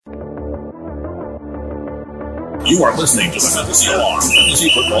You are listening to the Fantasy Alarm Fantasy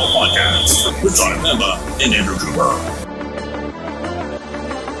Football Podcast with John Pemba and Andrew Cooper.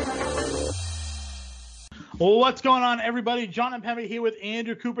 Well, what's going on, everybody? John and Pemba here with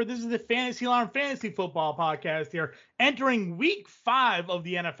Andrew Cooper. This is the Fantasy Alarm Fantasy Football Podcast here, entering week 5 of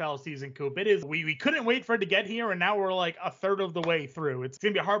the NFL season, Coop. It is, we couldn't wait for it to get here, and now we're like a third of the way through. It's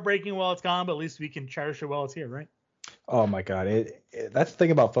going to be heartbreaking while it's gone, but at least we can cherish it while it's here, right? Oh my God, that's the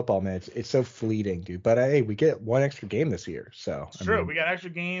thing about football, man. It's so fleeting, dude. But hey, we get one extra game this year, so it's true. We got extra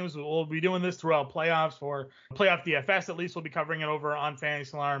games. We'll be doing this throughout playoffs for playoff DFS. At least we'll be covering it over on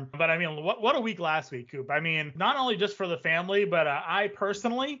Fantasy Alarm. But I mean, what a week last week, Coop. I mean, not only just for the family, but I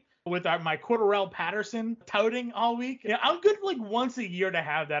personally, with my Cordarrelle Patterson touting all week. Yeah, I'm good like once a year to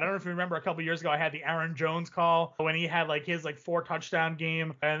have that. I don't know if you remember a couple years ago, I had the Aaron Jones call when he had like his 4 touchdown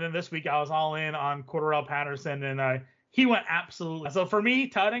game. And then this week I was all in on Cordarrelle Patterson, and he went absolutely. So for me,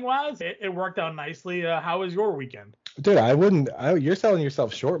 touting wise, it worked out nicely. How was your weekend? Dude, you're selling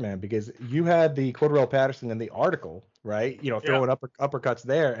yourself short, man, because you had the Cordarrelle Patterson in the article, right? Throwing uppercuts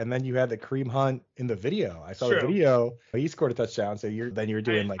there, and then you had the Kareem Hunt in the video. I saw the video. He scored a touchdown, so you're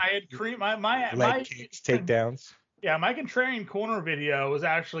doing I had Kareem leg kicks, takedowns. Yeah, my contrarian corner video was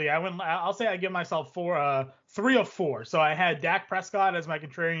actually I'll say I give myself 3 of 4. So I had Dak Prescott as my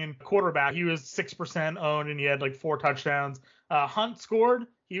contrarian quarterback. He was 6% owned and he had 4 touchdowns. Hunt scored.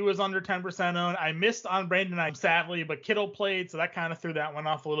 He was under 10% owned. I missed on Brandon Ayuk, sadly, but Kittle played, so that kind of threw that one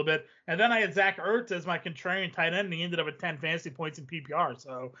off a little bit. And then I had Zach Ertz as my contrarian tight end, and he ended up at 10 fantasy points in PPR.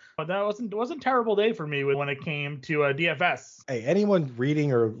 So that wasn't a terrible day for me when it came to DFS. Hey, anyone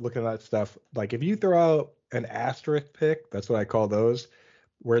reading or looking at that stuff, if you throw out an asterisk pick, that's what I call those,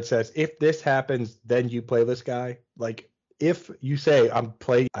 where it says, if this happens, then you play this guy. If you say, I'm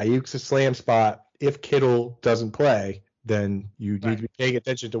playing Ayuk's a slam spot, if Kittle doesn't play, then you need to be paying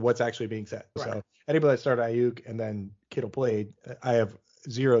attention to what's actually being said. Right. So anybody that started Ayuk and then Kittle played, I have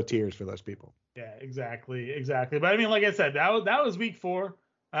 0 tears for those people. Yeah, exactly. But I mean, like I said, that was week 4.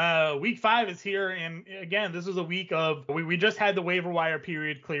 Week 5 is here, and again, this was a week of we just had the waiver wire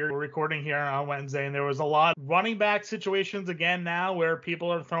period cleared. We're recording here on Wednesday, and there was a lot of running back situations again now where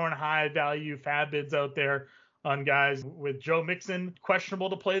people are throwing high value fab bids out there on guys. With Joe Mixon questionable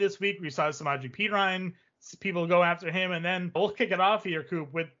to play this week, we saw Samaje Perine. People go after him, and then we'll kick it off here,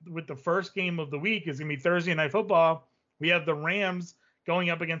 Coop, with the first game of the week is going to be Thursday Night Football. We have the Rams going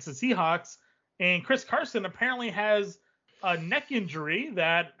up against the Seahawks, and Chris Carson apparently has a neck injury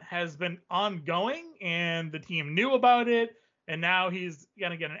that has been ongoing, and the team knew about it, and now he's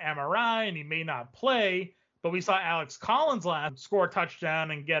going to get an MRI, and he may not play. But we saw Alex Collins score a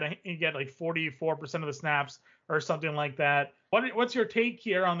touchdown and get 44% of the snaps or something like that. What's your take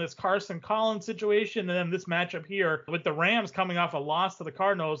here on this Carson Collins situation, and then this matchup here with the Rams coming off a loss to the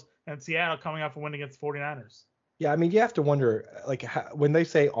Cardinals and Seattle coming off a win against the 49ers? Yeah, I mean, you have to wonder, when they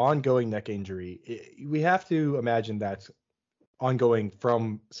say ongoing neck injury, we have to imagine that's ongoing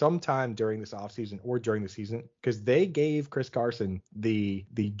from sometime during this offseason or during the season, because they gave Chris Carson the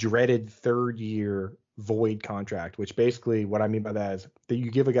dreaded 3rd-year void contract, which basically what I mean by that is that you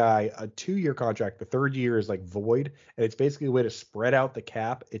give a guy a 2-year contract. The 3rd year is void, and it's basically a way to spread out the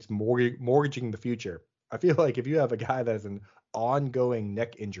cap. It's mortgaging the future. I feel like if you have a guy that has an ongoing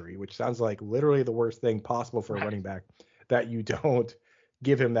neck injury, which sounds like literally the worst thing possible for a running back, that you don't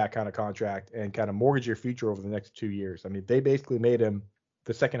give him that kind of contract and kind of mortgage your future over the next 2 years. I mean, they basically made him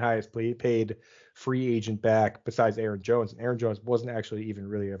the second highest paid free agent back besides Aaron Jones. And Aaron Jones wasn't actually even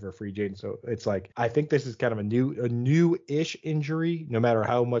really ever a free agent. So it's I think this is kind of a new-ish injury, no matter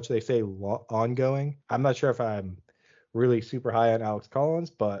how much they say ongoing. I'm not sure if I'm really super high on Alex Collins,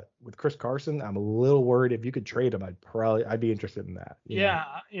 but with Chris Carson, I'm a little worried. If you could trade him, I'd be interested in that. Yeah,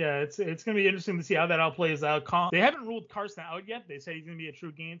 it's going to be interesting to see how that all plays out. They haven't ruled Carson out yet. They say he's going to be a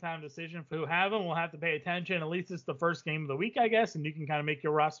true game time decision. For who have him, we'll have to pay attention. At least it's the first game of the week, I guess, and you can kind of make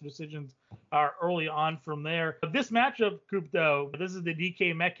your roster decisions early on from there. But this matchup, Coop, though, this is the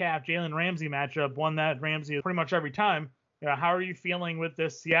DK Metcalf, Jalen Ramsey matchup, one that Ramsey is pretty much every time. How are you feeling with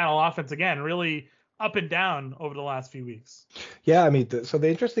this Seattle offense again? Really up and down over the last few weeks. Yeah, I mean, so the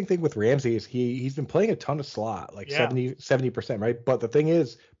interesting thing with Ramsey is he's been playing a ton of slot, 70%, right? But the thing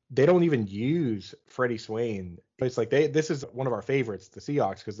is, they don't even use Freddie Swain. It's this is one of our favorites, the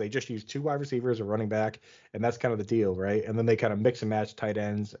Seahawks, because they just use 2 wide receivers, a running back, and that's kind of the deal, right? And then they kind of mix and match tight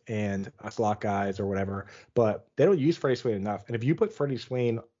ends and slot guys or whatever, but they don't use Freddie Swain enough. And if you put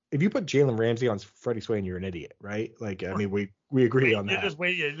Jalen Ramsey on Freddie Swain, you're an idiot, right? I mean, we agree on that.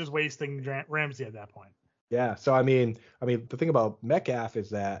 You're just wasting Ramsey at that point. Yeah. So the thing about Metcalf is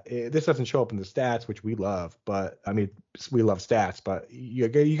that this doesn't show up in the stats, which we love. But we love stats. But you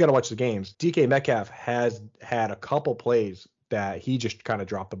got to watch the games. DK Metcalf has had a couple plays that he just kind of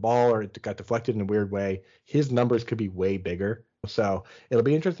dropped the ball or it got deflected in a weird way. His numbers could be way bigger. So it'll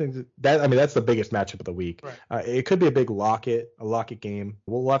be interesting. That's the biggest matchup of the week. Right. It could be a big Lockett game.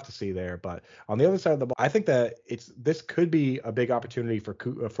 We'll have to see there. But on the other side of the ball, I think that this could be a big opportunity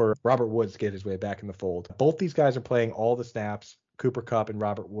for Robert Woods to get his way back in the fold. Both these guys are playing all the snaps. Cooper Kupp and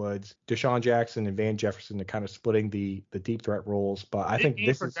Robert Woods, Deshaun Jackson and Van Jefferson are kind of splitting the deep threat roles. But I think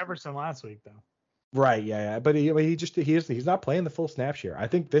this is Jefferson last week though. Right, yeah. But he's not playing the full snap share. I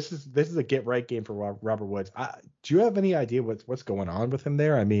think this is a get right game for Robert Woods. Do you have any idea what's going on with him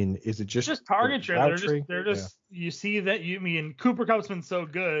there? I mean, is it just target share? They're just you see that Cooper Kupp's been so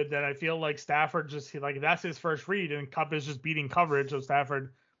good that I feel like Stafford that's his first read and Kupp is just beating coverage, so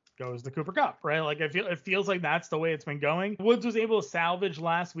Stafford goes to Cooper Kupp, right? Like it feels like that's the way it's been going. Woods was able to salvage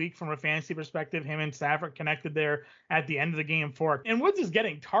last week from a fantasy perspective. Him and Stafford connected there at the end of the game and Woods is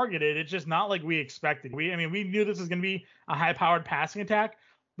getting targeted. It's just not like we expected. We knew this was going to be a high-powered passing attack,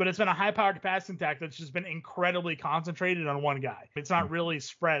 but it's been a high-powered passing attack that's just been incredibly concentrated on one guy. It's not really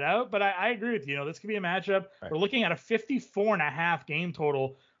spread out, but I agree with you. This could be a matchup. Right. We're looking at a 54.5 game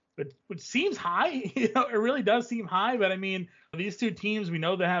total. Which seems high, it really does seem high. But these two teams, we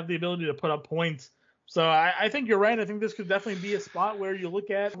know they have the ability to put up points. So I think you're right. I think this could definitely be a spot where you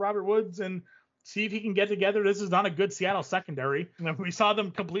look at Robert Woods and see if he can get together. This is not a good Seattle secondary. We saw them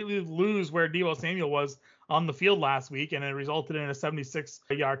completely lose where Deebo Samuel was on the field last week, and it resulted in a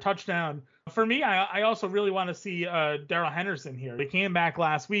 76-yard touchdown. For me, I also really want to see Darrell Henderson here. He came back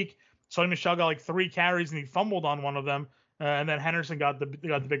last week. Sony Michel got like 3 carries and he fumbled on one of them. And then Henderson got the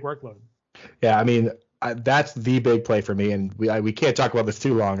big workload. Yeah, that's the big play for me, and we can't talk about this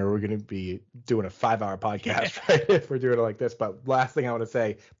too long, or we're going to be doing a 5-hour podcast right, if we're doing it like this. But last thing I want to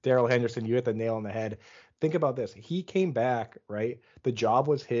say, Darrell Henderson, you hit the nail on the head. Think about this. He came back, right? The job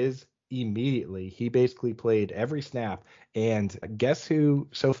was his immediately. He basically played every snap. And guess who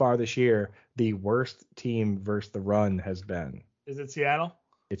so far this year the worst team versus the run has been? Is it Seattle?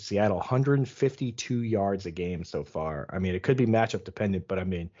 It's Seattle, 152 yards a game so far. It could be matchup dependent, but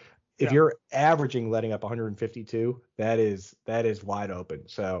if you're averaging letting up 152, that is wide open.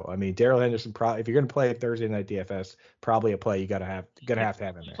 So Darrell Henderson, if you're going to play Thursday night DFS, probably a play you gonna have to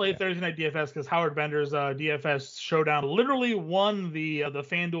have in there. Play Thursday night DFS because Howard Bender's DFS showdown literally won the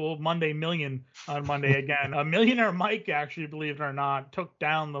FanDuel Monday Million on Monday again. A millionaire Mike, actually, believe it or not, took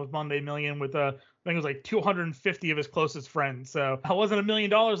down the Monday Million with I think it was like 250 of his closest friends. So it wasn't $1 million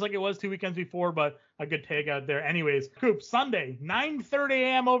like it was 2 weekends before, but a good take out there. Anyways, Coop, Sunday, 9:30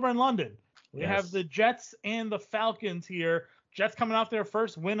 a.m. over in London. We have the Jets and the Falcons here. Jets coming off their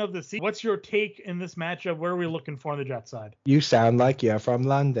first win of the season. What's your take in this matchup? What are we looking for on the Jets side? You sound like you're from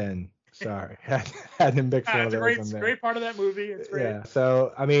London. Sorry. Had him mix it's a great part of that movie. It's great. Yeah.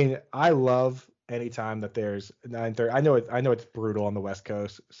 So, I love anytime that there's 9:30. I know it's brutal on the West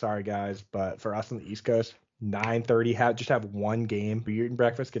Coast. Sorry guys, but for us on the East Coast, 9:30, have one game. You're eating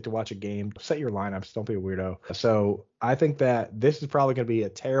breakfast, get to watch a game. Set your lineups. Don't be a weirdo. So I think that this is probably going to be a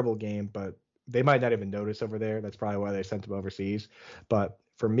terrible game, but they might not even notice over there. That's probably why they sent them overseas. But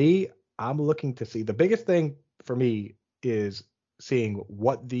for me, I'm looking to see, the biggest thing for me is seeing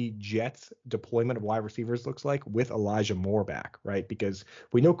what the Jets deployment of wide receivers looks like with Elijah Moore back, right? Because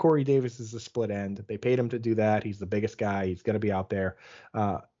we know Corey Davis is a split end. They paid him to do that. He's the biggest guy. He's going to be out there.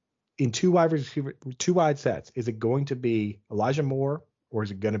 In two wide sets, is it going to be Elijah Moore or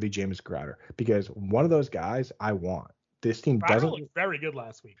is it going to be Jameis Crowder? Because one of those guys I want. This team doesn't look very good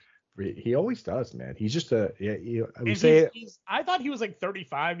last week. He always does, man. He's just I thought he was like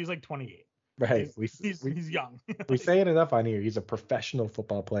 35. He's like 28. Right. He's young. We say it enough on here. He's a professional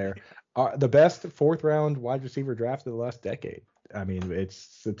football player. The best 4th round wide receiver draft of the last decade. It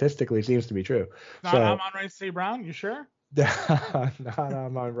statistically seems to be true. Not Amon-Ra St. Brown, you sure? Not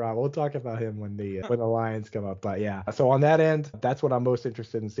Amon-Ra. We'll talk about him when the Lions come up. But yeah, so on that end, that's what I'm most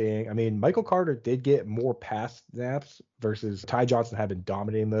interested in seeing. Michael Carter did get more pass snaps versus Ty Johnson had been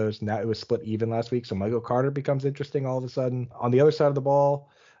dominating those. Now it was split even last week. So Michael Carter becomes interesting all of a sudden. On the other side of the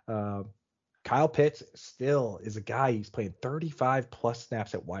ball, Kyle Pitts still is a guy. He's playing 35 plus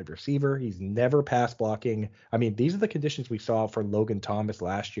snaps at wide receiver. He's never pass blocking. These are the conditions we saw for Logan Thomas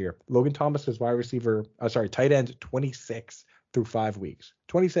last year. Logan Thomas was tight end 26 through 5 weeks.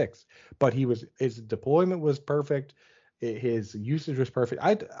 26. But his deployment was perfect. His usage was perfect.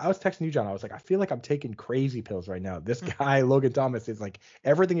 I was texting you, John. I was like, I feel like I'm taking crazy pills right now. This guy, Logan Thomas, is like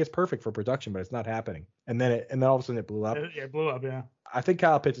everything is perfect for production, but it's not happening. And then all of a sudden it blew up. It blew up, yeah. I think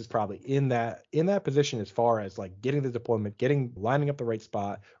Kyle Pitts is probably in that position as far as like getting the deployment, lining up the right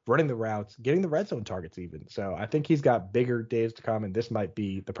spot, running the routes, getting the red zone targets even. So I think he's got bigger days to come, and this might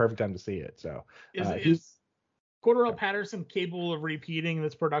be the perfect time to see it. So is Cordarrelle Patterson capable of repeating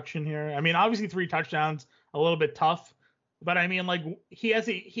this production here? I mean, obviously 3 touchdowns, a little bit tough. But I mean, like he has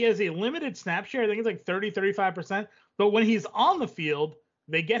a limited snap share. I think it's like 35%. But when he's on the field,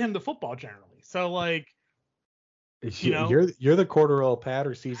 they get him the football generally. So like, you're the Cordarrelle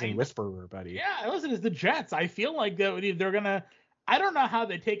Patterson whisperer, buddy. Yeah, listen, it's the Jets. I feel like they're gonna. I don't know how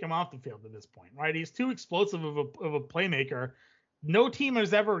they take him off the field at this point, right? He's too explosive of a playmaker. No team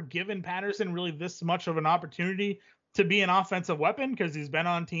has ever given Patterson really this much of an opportunity to be an offensive weapon because he's been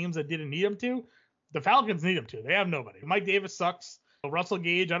on teams that didn't need him to. The Falcons need him to. They have nobody. Mike Davis sucks. Russell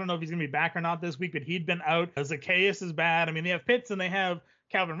Gage, I don't know if he's going to be back or not this week, but he'd been out. Zacchaeus is bad. I mean, they have Pitts and they have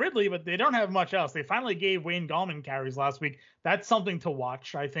Calvin Ridley, but they don't have much else. They finally gave Wayne Gallman carries last week. That's something to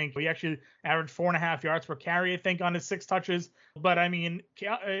watch, I think. He actually averaged 4.5 yards per carry, I think, on his 6 touches. But, I mean,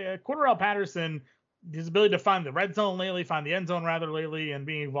 Cordarrelle Patterson, his ability to find the red zone lately, find the end zone rather lately, and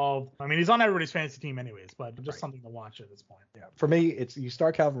being involved. I mean, he's on everybody's fantasy team anyways, but just something to watch at this point. Yeah. For me, it's you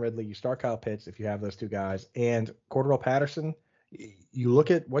start Calvin Ridley, you start Kyle Pitts if you have those 2 guys, and Cordarrelle Patterson. You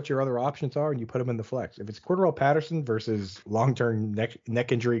look at what your other options are and you put them in the flex. If it's Cordarrelle Patterson versus long-term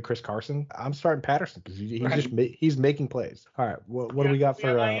neck injury Chris Carson, I'm starting Patterson because he's making plays. All right, what do we got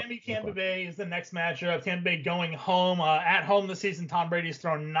for Miami? Tampa Bay is the next matchup. Tampa Bay going home. At home this season, Tom Brady's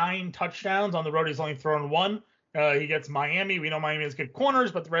thrown 9 touchdowns. On the road, he's only thrown 1. He gets Miami. We know Miami has good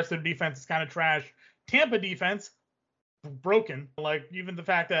corners, but the rest of the defense is kind of trash. Tampa defense, broken. Like even the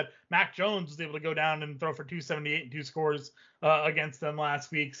fact that Mac Jones was able to go down and throw for 278 and 2 scores against them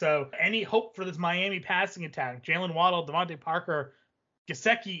last week. So any hope for this Miami passing attack? Jalen Waddle, Devontae Parker,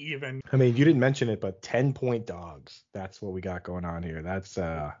 Gesicki even. I mean, you didn't mention it, but 10-point dogs. That's what we got going on here. That's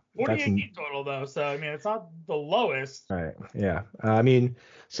 48 total though. So I mean, it's not the lowest. Right. Yeah. I mean,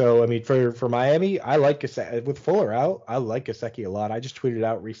 for Miami, I like Gesicki. With Fuller out, I like Gesicki a lot. I just tweeted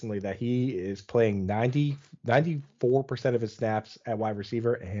out recently that he is playing 94% of his snaps at wide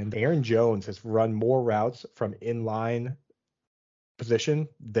receiver, and Aaron Jones has run more routes from inline position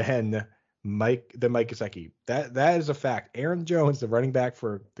than Mike Gesicki. That is a fact. Aaron Jones, the running back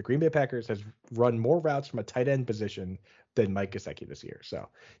for the Green Bay Packers, has run more routes from a tight end position than Mike Gesicki this year. So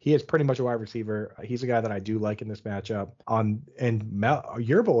he is pretty much a wide receiver. He's a guy that I do like in this matchup.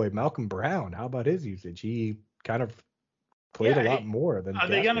 Your boy Malcolm Brown, how about his usage? He kind of played a lot more than. Are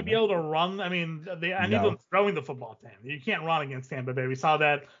they going to be able to run? I mean, I need them throwing the football to him. You can't run against Tampa Bay. We saw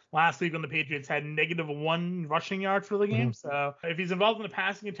that last week when the Patriots had -1 rushing yard for the game. Mm-hmm. So if he's involved in the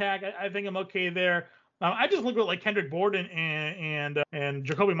passing attack, I think I'm okay there. I just look at like Kendrick Bourne and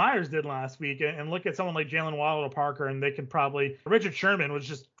Jacoby Myers did last week, and look at someone like Jalen Waddle or Parker, and they can probably. Richard Sherman was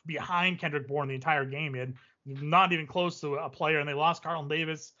just behind Kendrick Bourne the entire game. He had not even close to a player, and they lost Carlton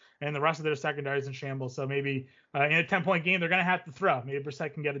Davis, and the rest of their secondaries in shambles. So maybe in a 10-point game, they're going to have to throw. Maybe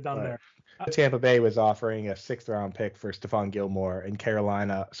Brissett can get it done there. Tampa Bay was offering a 6th-round pick for Stephon Gilmore, and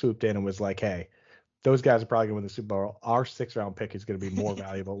Carolina swooped in and was like, hey, those guys are probably going to win the Super Bowl. Our 6th-round pick is going to be more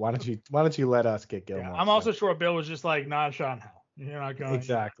valuable. Why don't you let us get Gilmore? Yeah, I'm also sure Bill was just like, nah, shot in hell. You're not going.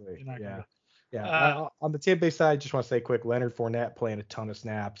 Exactly. Yeah. On the Tampa Bay side, just want to say quick, Leonard Fournette playing a ton of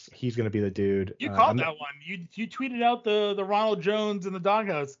snaps. He's going to be the dude. You called that one. You tweeted out the Ronald Jones and the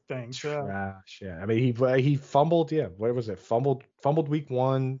doghouse thing. So. Trash. Yeah. I mean, he fumbled. Yeah. What was it? Fumbled week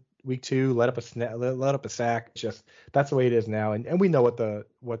 1. Week 2, let up a sack. Just that's the way it is now. And we know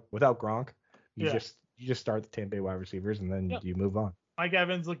what without Gronk, you just start the Tampa Bay wide receivers and then you move on. Mike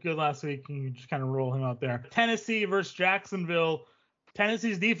Evans looked good last week, and you just kind of roll him out there. Tennessee versus Jacksonville.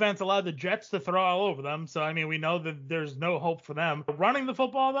 Tennessee's defense allowed the Jets to throw all over them. So, I mean, we know that there's no hope for them. Running the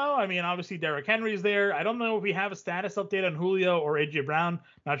football, though, I mean, obviously Derrick Henry's there. I don't know if we have a status update on Julio or A.J. Brown.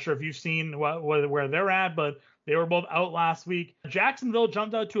 Not sure if you've seen where they're at, but they were both out last week. Jacksonville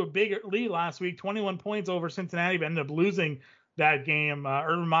jumped out to a big lead last week, 21 points over Cincinnati, but ended up losing that game.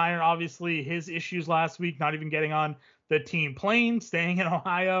 Urban Meyer, obviously, his issues last week, not even getting on the team plane, staying in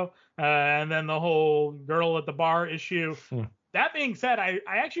Ohio, and then the whole girl at the bar issue. That being said, I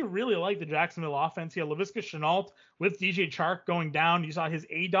actually really like the Jacksonville offense here. Laviska Shenault with DJ Chark going down. You saw his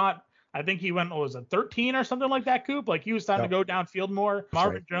ADOT. I think he went, 13 or something like that, Coop? Like he was starting to go downfield more.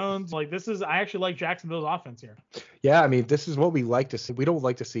 Marvin Jones. Like I actually like Jacksonville's offense here. Yeah, I mean, this is what we like to see. We don't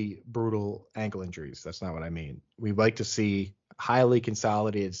like to see brutal ankle injuries. That's not what I mean. We like to see highly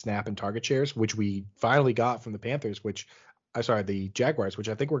consolidated snap and target shares, which we finally got from the Panthers, the Jaguars, which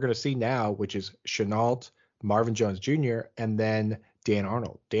I think we're going to see now, which is Chenault, Marvin Jones Jr., and then Dan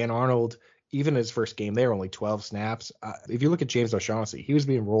Arnold. Dan Arnold, even his first game there, only 12 snaps. If you look at James O'Shaughnessy, he was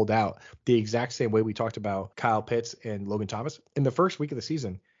being rolled out the exact same way we talked about Kyle Pitts and Logan Thomas. In the first week of the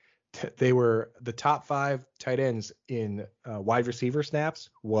season, they were the top 5 tight ends in wide receiver snaps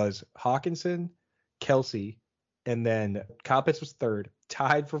was Hawkinson, Kelsey, and then Kyle Pitts was third.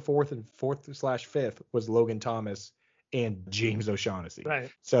 Tied for fourth/fifth was Logan Thomas and James O'Shaughnessy.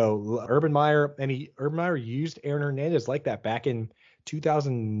 Right. So Urban Meyer used Aaron Hernandez like that back in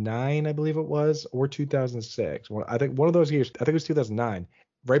 2009, I believe it was, or 2006. I think one of those years. I think it was 2009,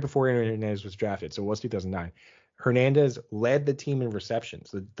 right before Aaron Hernandez was drafted. So it was 2009. Hernandez led the team in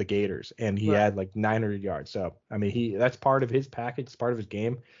receptions, the Gators, and he had like 900 yards. So I mean, that's part of his package, it's part of his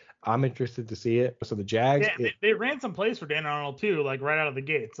game. I'm interested to see it. So the Jags, they ran some plays for Dan Arnold too, like right out of the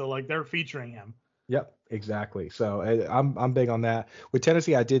gate. So like they're featuring him. Yep, exactly. So I'm big on that. With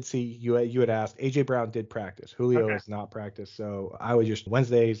Tennessee, I did see you had asked. AJ Brown did practice. Julio has not practiced. So I would just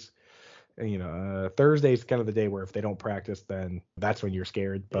Wednesdays, Thursday's kind of the day where if they don't practice, then that's when you're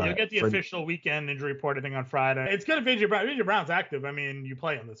scared. But you'll get the official weekend injury report, I think, on Friday. It's good if AJ Brown. AJ Brown's active. I mean, you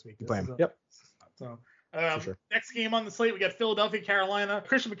play him this week. You play him. Yep. So. Sure. Next game on the slate, we got Philadelphia, Carolina.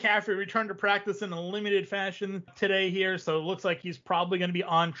 Christian McCaffrey returned to practice in a limited fashion today here, so it looks like he's probably going to be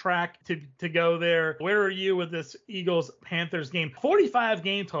on track to go there. Where are you with this Eagles-Panthers game? 45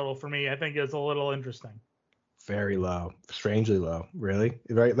 game total for me, I think, is a little interesting. Very low, strangely low. Really,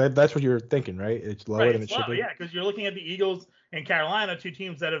 right? That's what you're thinking, right? It's lower than it should be. Yeah, because you're looking at the Eagles and Carolina, 2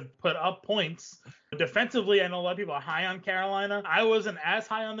 teams that have put up points. Defensively, I know a lot of people are high on Carolina. I wasn't as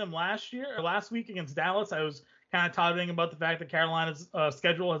high on them last week against Dallas. I was kind of touting about the fact that Carolina's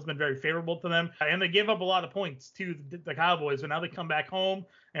schedule has been very favorable to them, and they gave up a lot of points to the Cowboys. But now they come back home,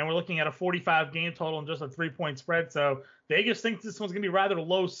 and we're looking at a 45 game total and just a 3-point spread. So Vegas thinks this one's going to be rather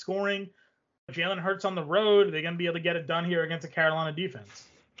low scoring. Jalen Hurts on the road. They're going to be able to get it done here against a Carolina defense.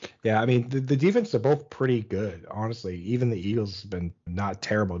 Yeah, I mean, the defense are both pretty good, honestly. Even the Eagles have been not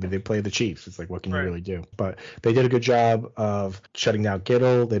terrible. I mean, they play the Chiefs. It's like, what can you really do? But they did a good job of shutting down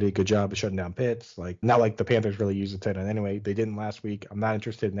Kittle. They did a good job of shutting down Pitts. Like, not like the Panthers really use the tight end anyway. They didn't last week. I'm not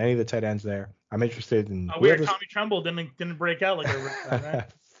interested in any of the tight ends there. I'm interested in. Weird. Tommy Tremble didn't break out like a right?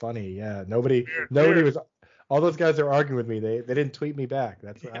 Funny, yeah. Nobody was. All those guys are arguing with me. They didn't tweet me back.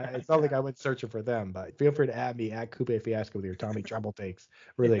 It's not like I went searching for them, but feel free to add me at Coupe Fiasco with your Tommy Tremble takes.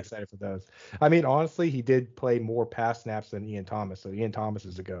 Really excited for those. I mean, honestly, he did play more pass snaps than Ian Thomas, so Ian Thomas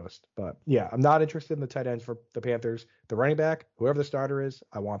is a ghost. But yeah, I'm not interested in the tight ends for the Panthers. The running back, whoever the starter is,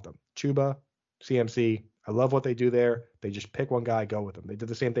 I want them. Chuba, CMC. I love what they do there. They just pick one guy, go with them. They did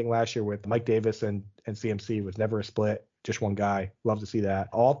the same thing last year with Mike Davis and CMC. It was never a split, just one guy. Love to see that.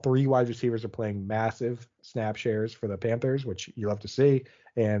 All 3 wide receivers are playing massive snap shares for the Panthers, which you love to see.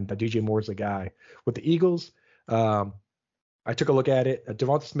 And DJ Moore's the guy. With the Eagles, I took a look at it.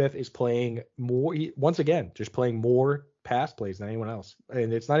 Devonta Smith is playing more, once again, just playing more pass plays than anyone else.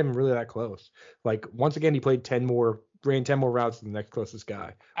 And it's not even really that close. Like, once again, he ran 10 more routes than the next closest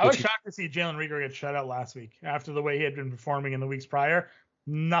guy. I was shocked to see Jalen Reagor get shut out last week after the way he had been performing in the weeks prior.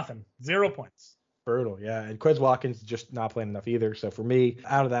 Nothing. 0 points. Brutal, yeah. And Quez Watkins just not playing enough either. So for me,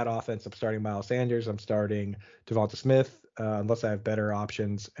 out of that offense, I'm starting Miles Sanders. I'm starting Devonta Smith, unless I have better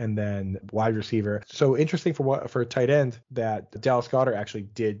options, and then wide receiver. So interesting for a tight end that Dallas Goedert actually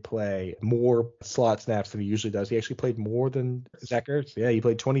did play more slot snaps than he usually does. He actually played more than Zach Ertz. Yeah, he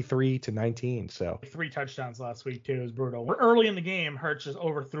played 23 to 19. So 3 touchdowns last week too. It was brutal. Early in the game, Hurts just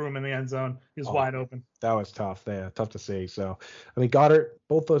overthrew him in the end zone. He was wide open. That was tough. Yeah, tough to see. So I mean, Goddard,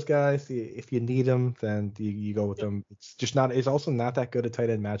 both those guys, if you need them, then you go with them. It's just not. It's also not that good a tight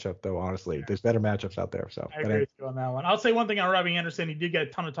end matchup, though. Honestly, there's better matchups out there. So I agree with you on that one. I'll say one thing on Robbie Anderson. He did get a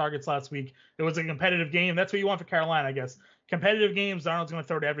ton of targets last week. It was a competitive game. That's what you want for Carolina, I guess. Competitive games, Darnold's going to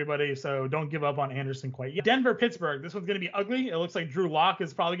throw to everybody, so don't give up on Anderson quite yet. Denver, Pittsburgh. This one's going to be ugly. It looks like Drew Lock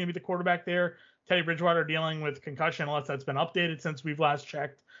is probably going to be the quarterback there. Teddy Bridgewater dealing with concussion, unless that's been updated since we've last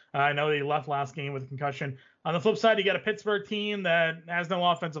checked. I know he left last game with a concussion. On the flip side, you got a Pittsburgh team that has no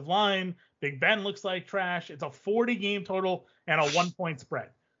offensive line. Big Ben looks like trash. It's a 40 game total and a 1-point spread.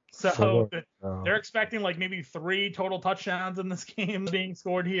 So Oh. they're expecting like maybe 3 total touchdowns in this game being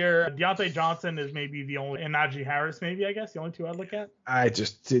scored here. Deontay Johnson is maybe the only, and Najee Harris maybe, I guess, the only 2 I'd look at. I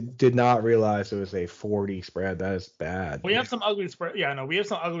just did not realize it was a 40 spread. That is bad. We have some ugly spread. Yeah, no, we have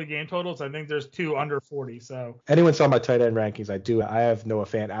some ugly game totals. I think there's 2 under 40. So anyone saw my tight end rankings? I have Noah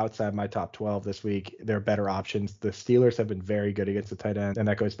Fant outside my top 12 this week. There are better options. The Steelers have been very good against the tight end, and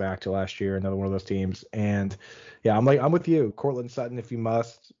that goes back to last year, another one of those teams. And yeah, I'm with you. Cortland Sutton, if you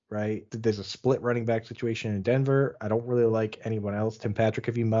must, right? There's a split running back situation in Denver. I don't really like anyone else. Tim Patrick,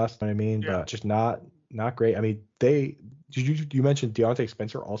 if you must, you know what I mean, yeah. But just not great. I mean, you mentioned Deontay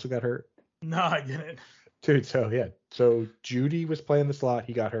Spencer also got hurt? No, I didn't. Dude, so Judy was playing the slot,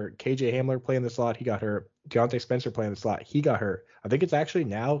 he got hurt. KJ Hamler playing the slot, he got hurt. Deontay Spencer playing the slot, he got hurt. I think it's actually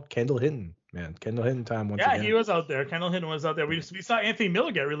now Kendall Hinton, man. Kendall Hinton time once again. Yeah, he was out there. Kendall Hinton was out there. We saw Anthony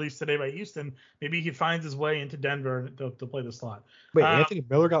Miller get released today by Houston. Maybe he finds his way into Denver to play the slot. Wait, Anthony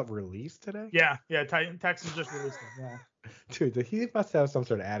Miller got released today? Yeah. Texans just released him. Yeah. Dude, he must have some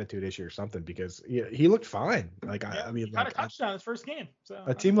sort of attitude issue or something because he looked fine. Like I mean, he got a touchdown his first game. So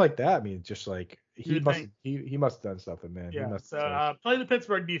a team like that, I mean, just like he must have done something, man. Yeah. So play the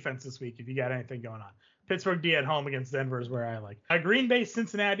Pittsburgh defense this week if you got anything going on. Pittsburgh D at home against Denver is where I like. Green Bay,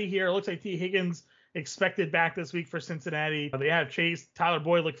 Cincinnati here. It looks like T. Higgins expected back this week for Cincinnati. They have Chase. Tyler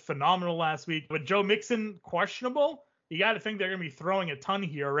Boyd looked phenomenal last week, but Joe Mixon questionable. You got to think they're going to be throwing a ton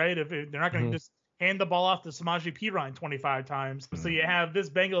here, right? If they're not going to just hand the ball off to Samaje Perine 25 times. So you have this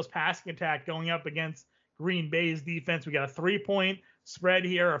Bengals passing attack going up against Green Bay's defense. We got a 3-point spread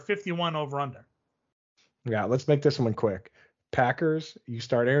here, a 51 over under. Yeah, let's make this one quick. Packers, you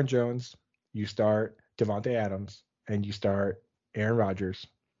start Aaron Jones, you start Devontae Adams, and you start Aaron Rodgers,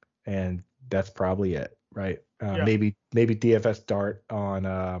 and that's probably it, right? Maybe DFS Dart on.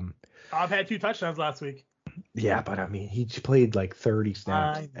 Bob had 2 touchdowns last week. Yeah, but I mean, he played like 30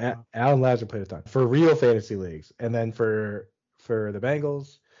 snaps. Alan Lazard played a ton for real fantasy leagues, and then for the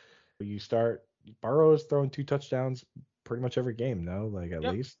Bengals, you start Burrow's throwing 2 touchdowns pretty much every game. No, like at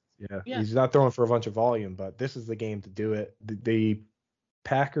least. Yeah, he's not throwing for a bunch of volume, but this is the game to do it. The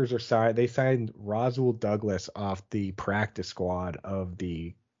Packers they signed Rasul Douglas off the practice squad of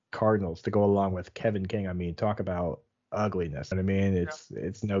the Cardinals to go along with Kevin King. I mean, talk about ugliness. I mean,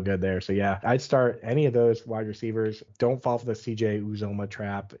 it's no good there. So yeah, I'd start any of those wide receivers. Don't fall for the CJ Uzomah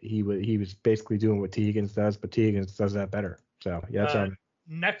trap. He was basically doing what T. Higgins does, but T. Higgins does that better. So yeah, that's on.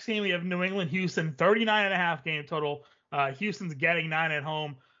 Next game we have New England, Houston, 39.5 game total. Houston's getting 9 at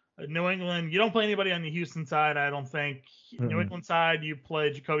home. New England, you don't play anybody on the Houston side, I don't think. New England side, you play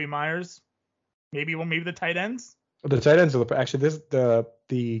Jacoby Myers. Maybe the tight ends. The tight ends are actually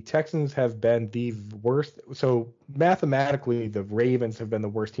the Texans have been the worst. So mathematically, the Ravens have been the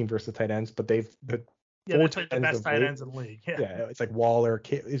worst team versus the tight ends, but they played the best tight ends in the league. Yeah, it's like Waller.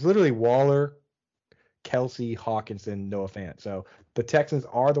 It's literally Waller, Kelsey, Hawkinson, Noah Fant. So the Texans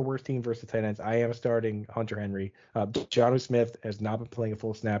are the worst team versus the tight ends. I am starting Hunter Henry. Jonnu Smith has not been playing a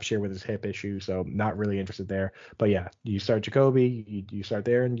full snap share with his hip issue, so not really interested there. But yeah, you start Jacoby, you start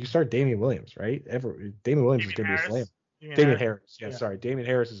there, and you start Damian Williams, right? Damian Williams is going to be a slam. Damian Harris. Yeah, sorry. Damian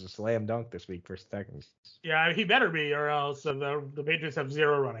Harris is a slam dunk this week versus the Texans. Yeah, he better be, or else the Patriots have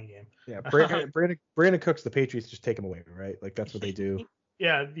 0 running game. Yeah, Brandon Cooks, the Patriots just take him away, right? Like that's what they do.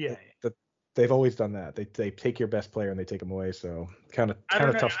 Yeah. They've always done that. They take your best player and they take him away. So kind of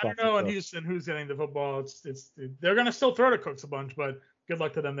tough spot. I don't know in Houston who's getting the football. They're gonna still throw to Cooks a bunch, but good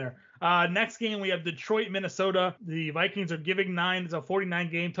luck to them there. Next game we have Detroit, Minnesota. The Vikings are giving 9. It's a 49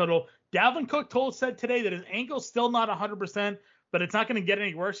 game total. Dalvin Cook said today that his ankle's still not 100%, but it's not going to get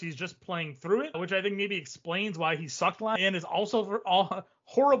any worse. He's just playing through it, which I think maybe explains why he sucked last and is also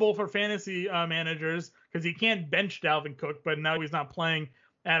horrible for fantasy managers because he can't bench Dalvin Cook, but now he's not playing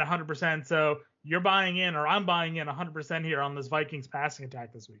at 100%. So you're buying in, or I'm buying in 100% here on this Vikings passing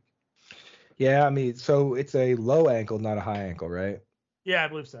attack this week. Yeah, I mean, so it's a low ankle, not a high ankle, right? Yeah, I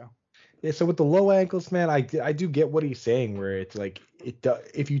believe so. Yeah, so with the low ankles, man, I do get what he's saying, where it's like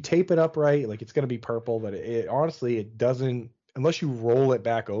if you tape it up right, like it's gonna be purple, but it honestly it doesn't, unless you roll it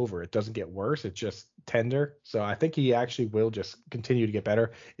back over, it doesn't get worse. It's just tender. So I think he actually will just continue to get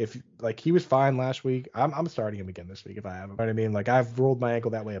better. If like he was fine last week, I'm starting him again this week if I have him. You know what I mean? Like I've rolled my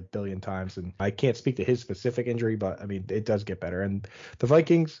ankle that way a billion times, and I can't speak to his specific injury, but I mean it does get better. And the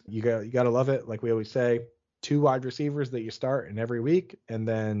Vikings, you gotta love it. Like we always say, 2 wide receivers that you start in every week, and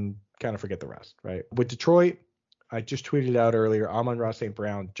then kind of forget the rest, right? With Detroit, I just tweeted out earlier, Amon-Ra St.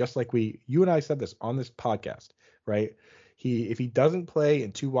 Brown, just like you and I said this on this podcast, right? If he doesn't play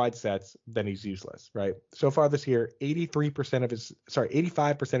in 2 wide sets, then he's useless, right? So far this year, 85% of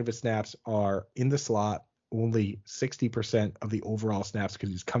his snaps are in the slot, only 60% of the overall snaps because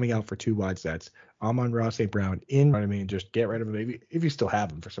he's coming out for 2 wide sets. Amon-Ra St. Brown in, I mean, just get rid of him maybe if you still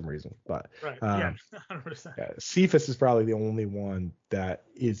have him for some reason. But right, yeah, 100%. Yeah, Cephas is probably the only one that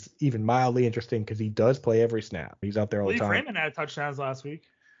is even mildly interesting because he does play every snap. He's out there all the time. Cleve Raymond had touchdowns last week.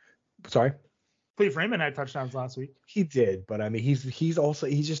 Sorry? Cleve Raymond had touchdowns last week. He did, but I mean, he's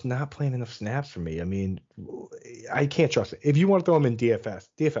just not playing enough snaps for me. I mean, I can't trust it. If you want to throw him in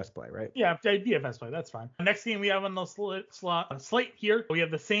DFS play, right? Yeah, DFS play, that's fine. Next game we have on the slate here, we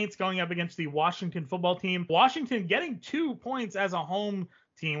have the Saints going up against the Washington football team. Washington getting 2 points as a home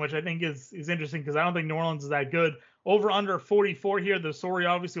team, which I think is interesting because I don't think New Orleans is that good. Over under 44 here. The story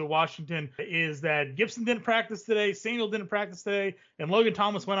obviously with Washington is that Gibson didn't practice today, Samuel didn't practice today, and Logan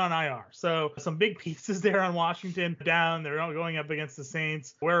Thomas went on IR. So some big pieces there on Washington down. They're going up against the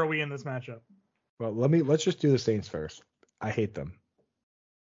Saints. Where are we in this matchup? Well, let's just do the Saints first. I hate them.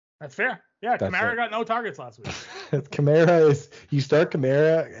 That's fair. Yeah, Kamara got no targets last week. You start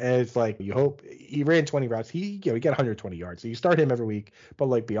Kamara and it's like you hope he ran 20 routes. He got 120 yards. So you start him every week. But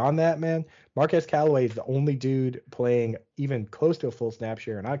like beyond that, man, Marquez Callaway is the only dude playing even close to a full snap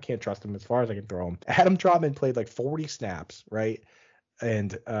share, and I can't trust him as far as I can throw him. Adam Trotman played like 40 snaps, right?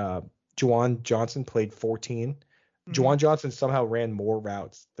 And Juwan Johnson played 14. Mm-hmm. Juwan Johnson somehow ran more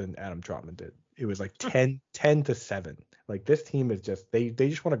routes than Adam Trotman did. It was like 10 to 7. Like this team is just they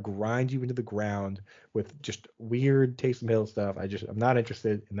just want to grind you into the ground with just weird Taysom Hill stuff. I'm not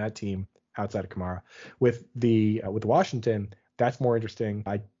interested in that team outside of Kamara. With Washington, that's more interesting.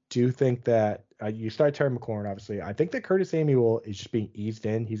 I do think that you start Terry McLaurin, obviously. I think that Curtis Samuel is just being eased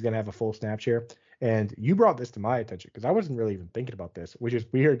in. He's going to have a full snap share. And you brought this to my attention because I wasn't really even thinking about this, which is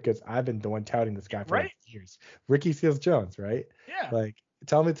weird because I've been the one touting this guy for like years. Ricky Seals-Jones, right? Yeah. Like,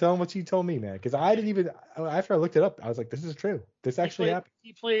 tell him what you told me, man. Because I didn't even, after I looked it up, I was like, this is true. This actually happened.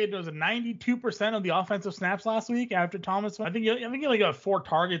 He played, was it 92% of the offensive snaps last week after Thomas? I think he only got 4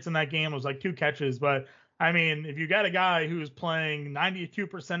 targets in that game. It was like 2 catches. But, I mean, if you got a guy who's playing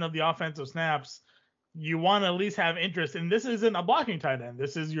 92% of the offensive snaps, you want to at least have interest. And this isn't a blocking tight end.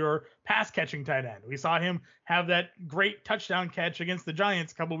 This is your pass catching tight end. We saw him have that great touchdown catch against the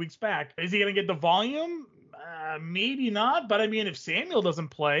Giants a couple weeks back. Is he going to get the volume? Maybe not. But I mean, if Samuel doesn't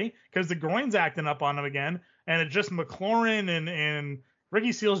play because the groin's acting up on him again, and it's just McLaurin and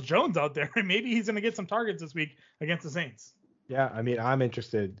Ricky Seals-Jones out there, maybe he's going to get some targets this week against the Saints. Yeah, I mean, I'm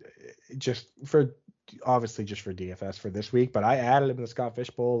interested obviously just for DFS for this week, but I added him in the Scott Fish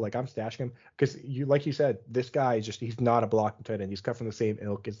Bowl. Like I'm stashing him because like you said, this guy he's not a blocking tight end. He's cut from the same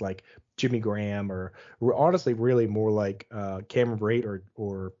ilk as like Jimmy Graham or honestly really more like Cameron Brate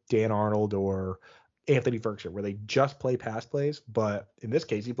or Dan Arnold or Anthony Ferguson, where they just play pass plays. But in this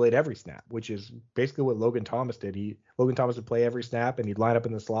case, he played every snap, which is basically what Logan Thomas did. Logan Thomas would play every snap and he'd line up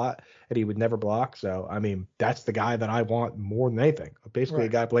in the slot and he would never block. So, I mean, that's the guy that I want more than anything. Basically, a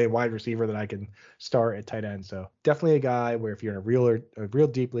guy playing wide receiver that I can start at tight end. So definitely a guy where if you're in a real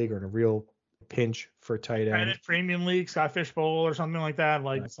deep league or in a real pinch for tight end, premium league, Scott Fish Bowl or something like that,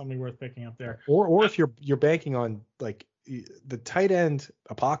 something worth picking up there. Or if you're banking on like the tight end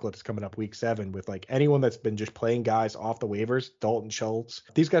apocalypse coming up week 7 with like anyone that's been just playing guys off the waivers, Dalton Schultz.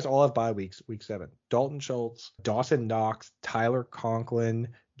 These guys all have bye weeks, week 7. Dalton Schultz, Dawson Knox, Tyler Conklin,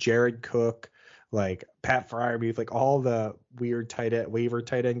 Jared Cook, like Pat Freiermuth, like all the weird waiver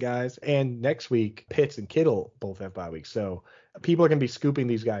tight end guys. And next week, Pitts and Kittle both have bye weeks. So people are going to be scooping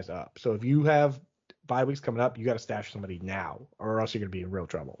these guys up. So if you have bye weeks coming up, you got to stash somebody now or else you're going to be in real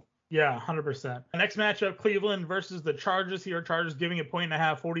trouble. Yeah, 100%. Next matchup, Cleveland versus the Chargers here. Chargers giving a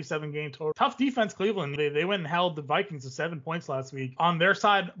 1.5, 47 game total. Tough defense, Cleveland. They went and held the Vikings to 7 points last week. On their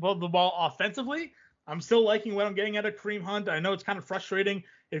side of the ball offensively, I'm still liking what I'm getting out of Kareem Hunt. I know it's kind of frustrating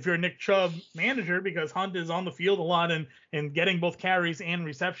if you're a Nick Chubb manager because Hunt is on the field a lot and getting both carries and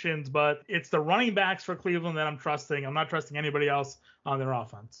receptions, but it's the running backs for Cleveland that I'm trusting. I'm not trusting anybody else on their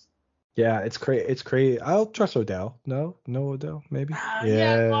offense. Yeah, it's crazy. I'll trust Odell. No Odell, maybe.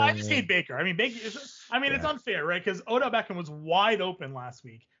 Yeah. Well, I just hate Baker. I mean, it's unfair, right? Because Odell Beckham was wide open last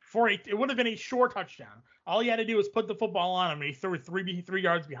week it would have been a short touchdown. All he had to do was put the football on him, and he threw 3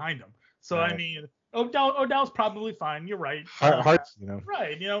 yards behind him. So right. I mean, Odell's probably fine. You're right. Hearts,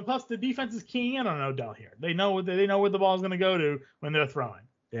 Right. Plus the defense is keying in on Odell here. They know where the ball's going to go to when they're throwing.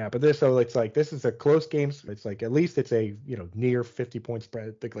 Yeah, but this is a close game. It's like at least it's a near 50 point spread.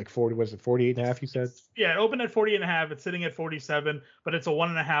 I think like 40 was it 48.5 you said? Yeah, it opened at 40.5. It's sitting at 47, but it's a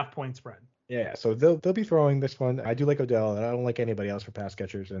 1.5 point spread. Yeah, so they'll be throwing this one. I do like Odell, and I don't like anybody else for pass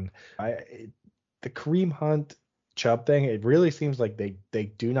catchers. And the Kareem Hunt Chubb thing, it really seems like they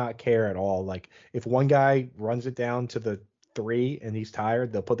do not care at all. Like if one guy runs it down to the 3 and he's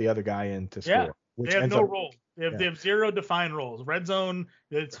tired, they'll put the other guy in to score. They have no role. They have zero defined roles. Red zone,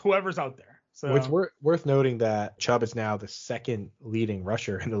 it's whoever's out there. So it's worth noting that Chubb is now the second leading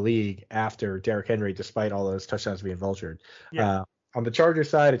rusher in the league after Derrick Henry, despite all those touchdowns being vultured. Yeah. On the Chargers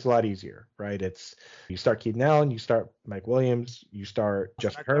side, it's a lot easier, right? It's you start Keaton Allen, you start Mike Williams, you start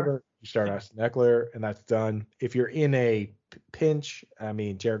Justin Herbert, you start Austin Eckler, and that's done. If you're in a pinch, I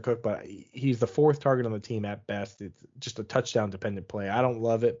mean, Jared Cook, but he's the fourth target on the team at best. It's just a touchdown dependent play. I don't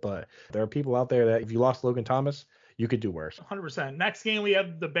love it, but there are people out there that if you lost Logan Thomas, you could do worse. 100%. Next game, we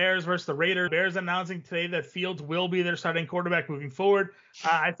have the Bears versus the Raiders. Bears announcing today that Fields will be their starting quarterback moving forward.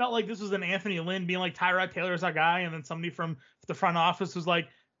 I felt like this was an Anthony Lynn being like, Tyrod Taylor's our guy, and then somebody from the front office was like,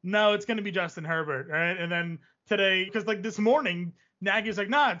 no, it's going to be Justin Herbert, right? And then today, because like this morning, Nagy's like,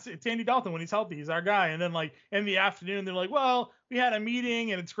 nah, it's Andy Dalton when he's healthy. He's our guy. And then like in the afternoon, they're like, well, we had a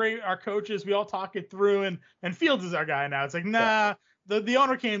meeting, and it's great. Our coaches, we all talk it through, and Fields is our guy now. It's like, nah, the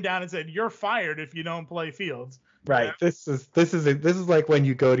owner came down and said, you're fired if you don't play Fields. Right. Yeah. This is like when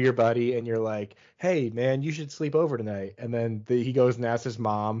you go to your buddy and you're like, hey man, you should sleep over tonight, and then he goes and asks his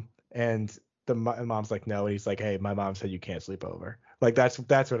mom, and the mom's like, no, and he's like, hey, my mom said you can't sleep over. Like that's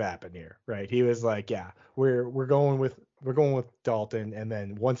what happened here, right? He was like, yeah, we're going with Dalton, and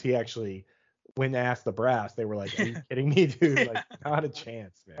then once he actually went and asked the brass, they were like, are you kidding me, dude? Like not a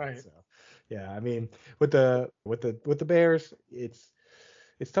chance, man. Right. So yeah, I mean with the Bears, it's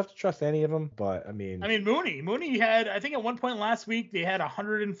tough to trust any of them, but I mean Mooney had, I think at one point last week, they had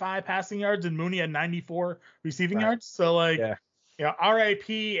 105 passing yards and Mooney had 94 receiving yards. So like, RIP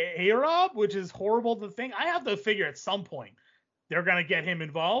A-Rob, which is horrible to think. I have to figure at some point they're going to get him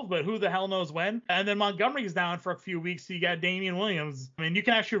involved, but who the hell knows when. And then Montgomery's down for a few weeks. So you got Damian Williams. I mean, you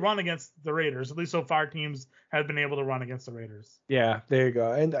can actually run against the Raiders. At least so far, teams have been able to run against the Raiders. Yeah, there you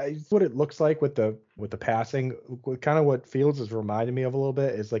go. And what it looks like with the passing, kind of what Fields is reminding me of a little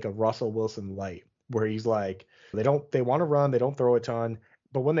bit is like a Russell Wilson light, where he's like, they want to run, they don't throw a ton,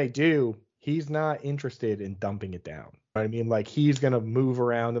 but when they do, he's not interested in dumping it down. I mean, like he's going to move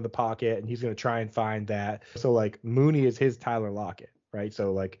around in the pocket and he's going to try and find that. So like Mooney is his Tyler Lockett, right?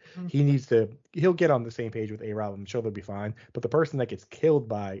 So like he'll get on the same page with A-Rob. I'm sure they'll be fine. But the person that gets killed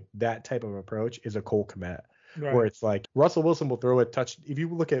by that type of approach is a Cole Kmet, right, where it's like Russell Wilson will throw a touch. If you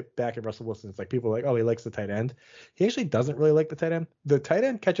look back at Russell Wilson, it's like people are like, oh, he likes the tight end. He actually doesn't really like the tight end. The tight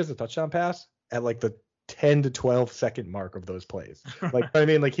end catches a touchdown pass at like the 10 to 12 second mark of those plays. Like, I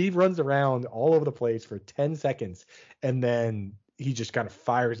mean, like he runs around all over the place for 10 seconds and then he just kind of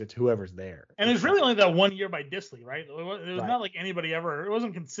fires it to whoever's there. And it was really only that 1 year by Disley, right? It was not like anybody ever, it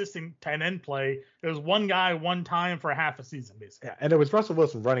wasn't consistent tight end play. It was one guy, one time for half a season, basically. Yeah, and it was Russell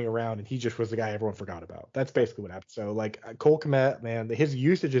Wilson running around and he just was the guy everyone forgot about. That's basically what happened. So like Cole Kmet, man, his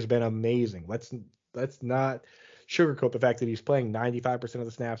usage has been amazing. Let's not sugarcoat the fact that he's playing 95% of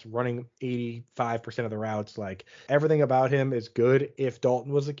the snaps, running 85% of the routes. Like everything about him is good. If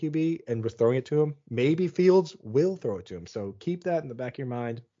Dalton was a QB and was throwing it to him, maybe Fields will throw it to him. So keep that in the back of your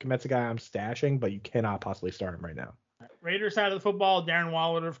mind. Kmet's a guy I'm stashing, but you cannot possibly start him right now. Raiders side of the football, Darren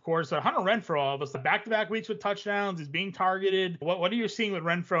Waller, of course. Hunter Renfrow, all of us, back-to-back weeks with touchdowns. He's being targeted. What are you seeing with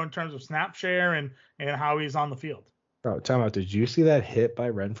Renfrow in terms of snap share and how he's on the field? Bro, time out. Did you see that hit by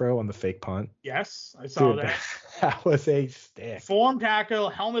Renfrow on the fake punt? Yes, I saw that. That was a stick. Form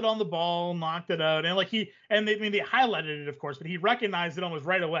tackle, helmet on the ball, knocked it out. And like they highlighted it, of course, but he recognized it almost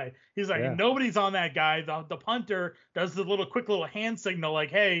right away. He's like, nobody's on that guy. The punter does the quick little hand signal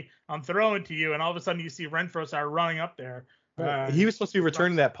like, hey, I'm throwing to you. And all of a sudden you see Renfrow start running up there. He was supposed to be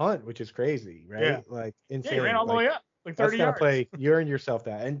returning that punt, which is crazy, right? Yeah. Like insane. Yeah, he ran all the way up. Like 30 yards. Play. You earned yourself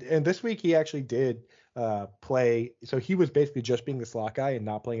that. And this week he actually did play. So he was basically just being the slot guy and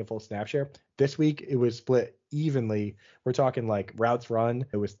not playing a full snap share. This week it was split evenly. We're talking like routes run.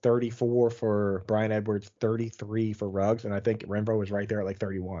 It was 34 for Bryan Edwards, 33 for Ruggs, and I think Renfrow was right there at like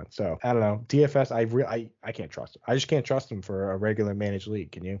 31. So I don't know. DFS, I can't trust him. I just can't trust him for a regular managed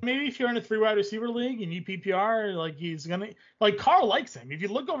league. Can you? Maybe if you're in a 3-wide receiver league and you PPR, like he's gonna like Carr likes him. If you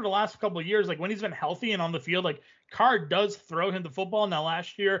look over the last couple of years, like when he's been healthy and on the field, like Carr does throw him the football. Now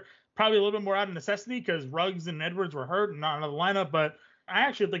last year, probably a little bit more out of necessity because Ruggs and Edwards were hurt and not in the lineup, but I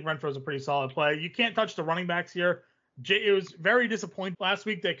actually think Renfro's a pretty solid play. You can't touch the running backs here. It was very disappointing last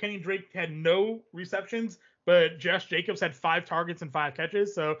week that Kenny Drake had no receptions, but Josh Jacobs had 5 targets and 5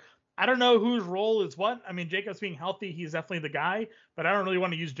 catches. So I don't know whose role is what. I mean, Jacobs being healthy, he's definitely the guy, but I don't really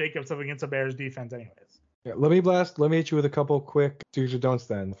want to use Jacobs up against a Bears defense anyways. Yeah, let me hit you with a couple quick do's or don'ts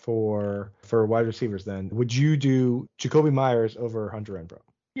then for wide receivers then. Would you do Jacoby Myers over Hunter Renfrow?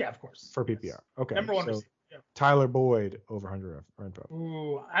 Yeah, of course. For PPR. Okay. Number one receiver. Yeah. Tyler Boyd over Hunter Renfrow.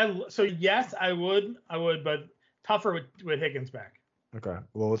 Ooh, so yes, I would, but tougher with Higgins back. Okay.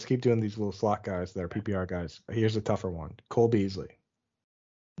 Well, let's keep doing these little slot guys that are PPR guys. Here's a tougher one. Cole Beasley.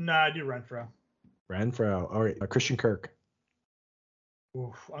 Nah, I do Renfro. Renfro. All right. Christian Kirk.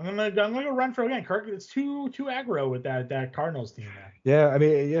 Oof. I'm gonna go Renfro again. Kirk, it's too aggro with that Cardinals team there. Yeah, I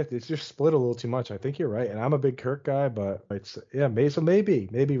mean, yeah, it's just split a little too much. I think you're right, and I'm a big Kirk guy, but maybe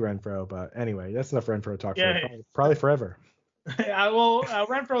Renfro. But anyway, that's enough Renfro talk for probably forever.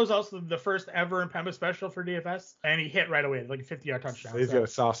 Renfro is also the first ever Impemba special for DFS, and he hit right away, like a 50-yard touchdown. So he's got a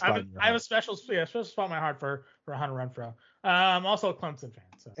soft spot. I have a special spot in my heart for Hunter Renfro. I'm also a Clemson fan.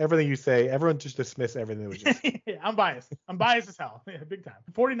 So. Everything you say, everyone just dismiss everything that was just. Yeah, I'm biased. I'm biased as hell. Yeah, big time.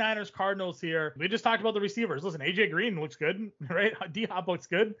 49ers, Cardinals here. We just talked about the receivers. Listen, AJ Green looks good, right? D-Hop looks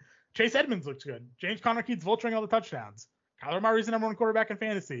good. Chase Edmonds looks good. James Conner keeps vulturing all the touchdowns. Kyler Murray's the number one quarterback in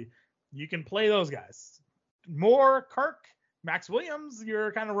fantasy. You can play those guys. More Kirk. Max Williams,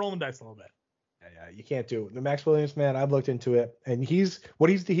 you're kind of rolling dice a little bit. Yeah, you can't do it. The Max Williams, man, I've looked into it, and he's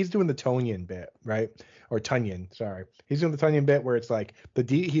doing the Tonyan bit, right? Or Tunyon, sorry. He's doing the Tunyon bit where it's like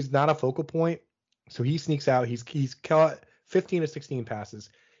he's not a focal point, so he sneaks out. He's caught 15 to 16 passes.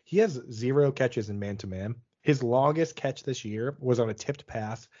 He has 0 catches in man-to-man. His longest catch this year was on a tipped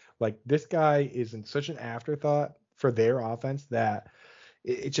pass. Like, this guy is in such an afterthought for their offense that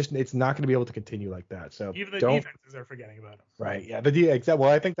it's not going to be able to continue like that. So even the defenses are forgetting about him. Right. Yeah.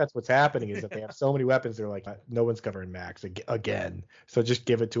 Well, I think that's what's happening is that they have so many weapons. They're like, no one's covering Max again. So just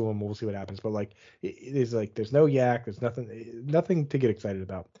give it to him. We'll see what happens. But like, it's like there's no yak. There's nothing to get excited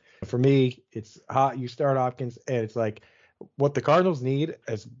about. For me, it's hot. You start Hopkins, and it's like what the Cardinals need,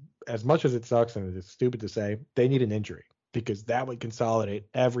 as much as it sucks and it's stupid to say, they need an injury because that would consolidate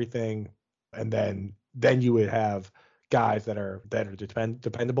everything, and then you would have guys that are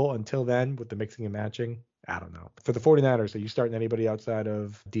dependable. Until then, with the mixing and matching, I don't know. For the 49ers, are you starting anybody outside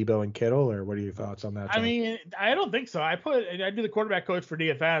of Debo and Kittle, or what are your thoughts on that? I mean, I don't think so. I do the quarterback coach for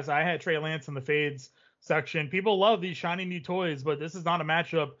DFS. I had Trey Lance in the fades section. People love these shiny new toys, but this is not a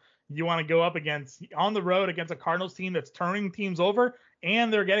matchup you want to go up against on the road against a Cardinals team that's turning teams over,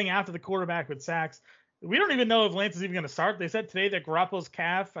 and they're getting after the quarterback with sacks. We don't even know if Lance is even going to start. They said today that Garoppolo's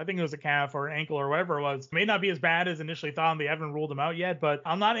calf, I think it was a calf or ankle or whatever it was, may not be as bad as initially thought, and they haven't ruled him out yet. But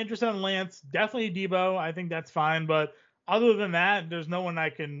I'm not interested in Lance. Definitely Debo. I think that's fine. But other than that, there's no one I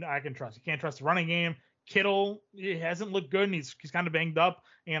can trust. You can't trust the running game. Kittle, he hasn't looked good, and he's kind of banged up.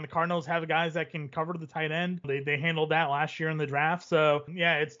 And the Cardinals have guys that can cover the tight end. They handled that last year in the draft. So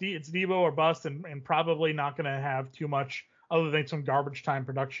yeah, it's Debo or bust, and probably not going to have too much other than some garbage time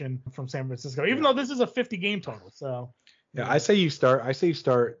production from San Francisco, even though this is a 50 game total. So yeah, I say you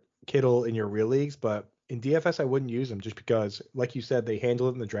start Kittle in your real leagues, but in DFS I wouldn't use him just because, like you said, they handled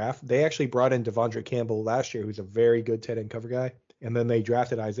it in the draft. They actually brought in Devondre Campbell last year, who's a very good tight end cover guy, and then they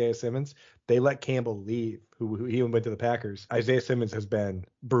drafted Isaiah Simmons. They let Campbell leave, who even went to the Packers. Isaiah Simmons has been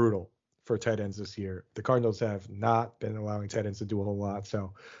brutal for tight ends this year. The Cardinals have not been allowing tight ends to do a whole lot,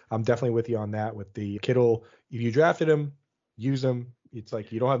 so I'm definitely with you on that. With the Kittle, if you drafted him, use him. It's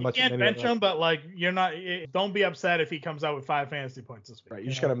like you don't have much. You can't bench him, but like you're not. Don't be upset if he comes out with 5 fantasy points this week. Right, you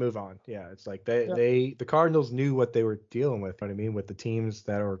just gotta move on. Yeah, it's like the Cardinals knew what they were dealing with. You know what I mean, with the teams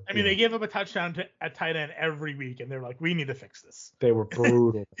that are. I mean, they give up a touchdown to a tight end every week, and they're like, we need to fix this. They were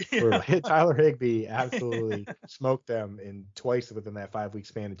brutal. Tyler Higbee absolutely smoked them in twice within that 5-week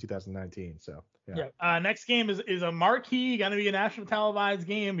span in 2019. So yeah. Next game is a marquee, gonna be a national televised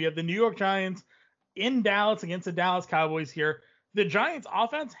game. We have the New York Giants in Dallas against the Dallas Cowboys here. The Giants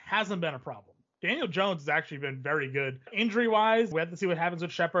offense hasn't been a problem. Daniel Jones has actually been very good. Injury-wise, we have to see what happens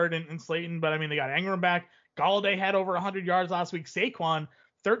with Shepard and Slayton, but I mean, they got Ingram back. Galladay had over 100 yards last week. Saquon,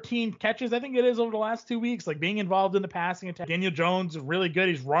 13 catches, I think it is, over the last 2 weeks, like being involved in the passing attack. Daniel Jones is really good.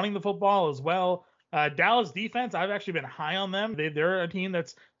 He's running the football as well. Dallas defense, I've actually been high on them. They're a team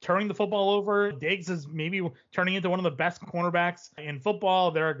that's turning the football over. Diggs is maybe turning into one of the best cornerbacks in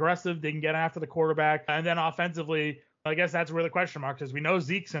football. They're aggressive. They can get after the quarterback. And then offensively, I guess that's where the question mark is. We know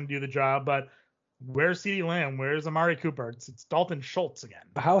Zeke's going to do the job, but where's CeeDee Lamb? Where's Amari Cooper? It's Dalton Schultz again.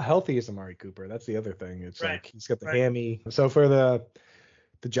 How healthy is Amari Cooper? That's the other thing. It's like he's got the hammy. So for the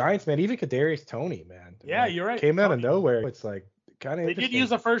Giants, man, even Kadarius Toney, man. Yeah, you're right. Came out of nowhere. It's like kind of. They did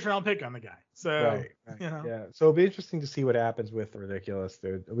use a first round pick on the guy. So you know. Yeah. So it'll be interesting to see what happens with ridiculous,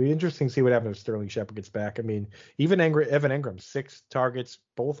 dude. It'll be interesting to see what happens if Sterling Shepard gets back. I mean, even Evan Ingram, 6 targets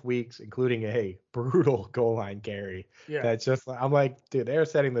both weeks, including a brutal goal line carry. Yeah. That's just I'm like, dude, they're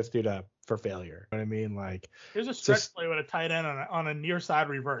setting this dude up for failure. You know what I mean? Like there's a stretch play with a tight end on a near side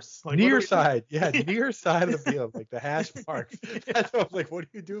reverse. Like, near side, near side of the field, like the hash marks. That's what I was like, what are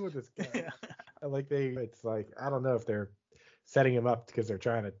you doing with this guy? Yeah. Like it's like I don't know if they're setting him up because they're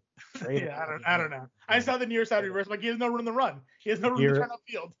trying to trade him. Yeah, I don't know. I saw the near side reverse. Like, he has no room to run. He has no room to turn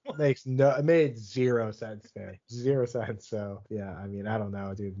upfield. It made zero sense, man. Zero sense. So yeah, I mean, I don't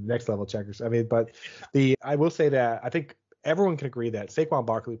know, dude. Next level checkers. I mean, but I will say that I think everyone can agree that Saquon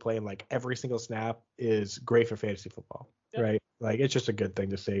Barkley playing like every single snap is great for fantasy football, right? Like, it's just a good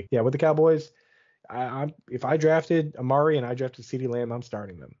thing to see. Yeah, with the Cowboys, if I drafted Amari and I drafted CeeDee Lamb, I'm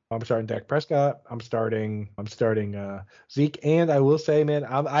starting them. I'm starting Dak Prescott. I'm starting Zeke. And I will say, man,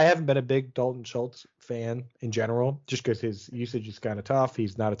 I haven't been a big Dalton Schultz fan in general, just because his usage is kind of tough.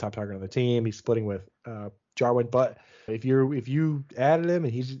 He's not a top target on the team. He's splitting with Jarwin. But if you added him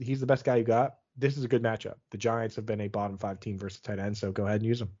and he's the best guy you got, this is a good matchup. The Giants have been a bottom 5 team versus tight end, so go ahead and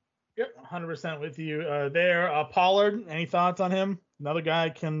use them. Yep, 100% with you there. Pollard, any thoughts on him? Another guy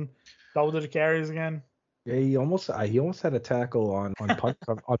can double-digit carries again. Yeah, he almost had a tackle on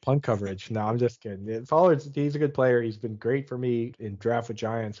punt coverage. No, I'm just kidding. Pollard's he's a good player. He's been great for me in draft with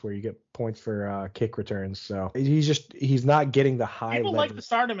Giants where you get points for kick returns. So he's not getting the high. People like to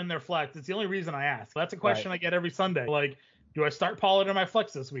start him in their flex. It's the only reason I ask. That's a question I get every Sunday. Like, do I start Pollard in my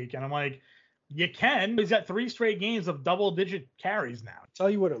flex this week? And I'm like, you can. He's got 3 straight games of double-digit carries now. Tell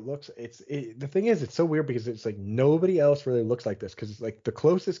you what it looks. The thing is, it's so weird because it's like nobody else really looks like this. Because like the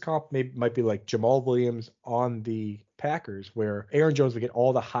closest comp might be like Jamal Williams on the Packers, where Aaron Jones would get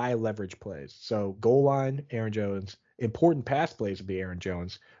all the high leverage plays. So goal line, Aaron Jones. Important pass plays would be Aaron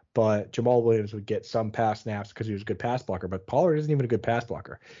Jones. But Jamal Williams would get some pass snaps because he was a good pass blocker. But Pollard isn't even a good pass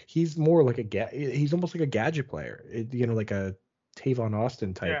blocker. He's more like he's almost like a gadget player. Like a Tavon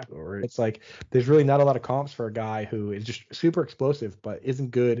Austin type, or it's like there's really not a lot of comps for a guy who is just super explosive but isn't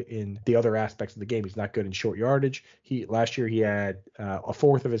good in the other aspects of the game. He's not good in short yardage. Last year he had a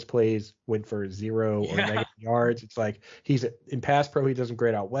fourth of his plays went for 0 or negative yards. It's like he's in pass pro, he doesn't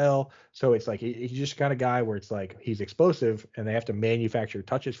grade out well. So it's like he's just kind of guy where it's like he's explosive and they have to manufacture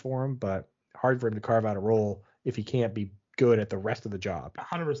touches for him, but hard for him to carve out a role if he can't be good at the rest of the job.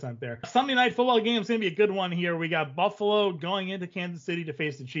 100% there. Sunday night football game is going to be a good one here. We got Buffalo going into Kansas City to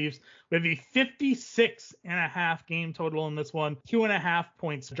face the Chiefs. We have a 56.5 game total in this one, 2.5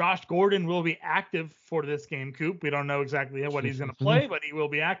 points. Josh Gordon will be active for this game, Coop. We don't know exactly what he's going to play, but he will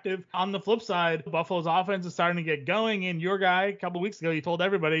be active. On the flip side, Buffalo's offense is starting to get going, and your guy a couple weeks ago, you told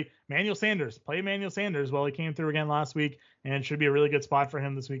everybody, Emmanuel Sanders, play Emmanuel Sanders. Well, he came through again last week, and it should be a really good spot for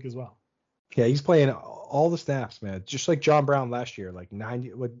him this week as well. Yeah, he's playing all the snaps, man. Just like John Brown last year, like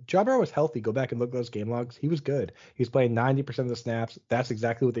 90. When John Brown was healthy, go back and look at those game logs. He was good. He's playing 90% of the snaps. That's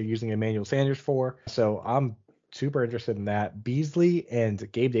exactly what they're using Emmanuel Sanders for. So I'm super interested in that. Beasley and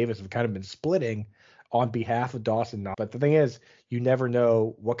Gabe Davis have kind of been splitting on behalf of Dawson. But the thing is, you never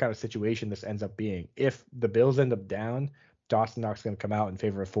know what kind of situation this ends up being. If the Bills end up down, Dawson Knox going to come out in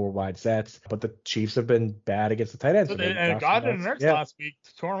favor of 4 wide sets, but the Chiefs have been bad against the tight ends. So Godwin and Ertz last week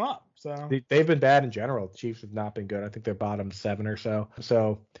tore him up. So they've been bad in general. The Chiefs have not been good. I think they're bottom 7 or so.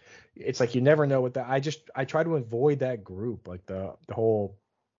 So it's like you never know what that. I try to avoid that group, like the whole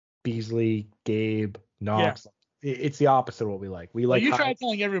Beasley, Gabe, Knox. Yeah. It's the opposite of what we like. You tried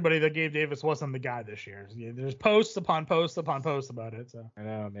telling everybody that Gabe Davis wasn't the guy this year. There's posts upon posts upon posts about it. So I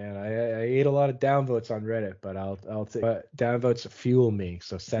know, man. I ate a lot of downvotes on Reddit, but I'll take. But downvotes fuel me,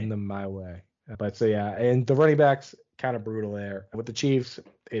 so send them my way. But so yeah, and the running backs kind of brutal there. With the Chiefs,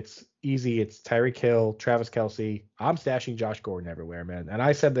 it's easy. It's Tyreek Hill, Travis Kelce. I'm stashing Josh Gordon everywhere, man. And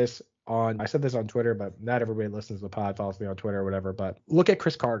I said this on Twitter, but not everybody listens to the pod, follows me on Twitter or whatever. But look at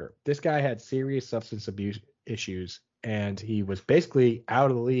Chris Carter. This guy had serious substance abuse issues, and he was basically out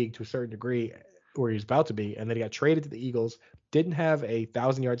of the league to a certain degree, or he was about to be, and then he got traded to the Eagles. Didn't have a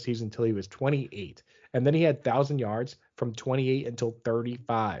 1,000-yard season until he was 28, and then he had 1,000 yards from 28 until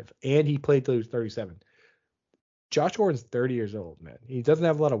 35, and he played till he was 37. Josh Gordon's 30 years old, man. He doesn't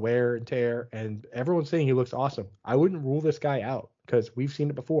have a lot of wear and tear, and everyone's saying he looks awesome. I wouldn't rule this guy out because we've seen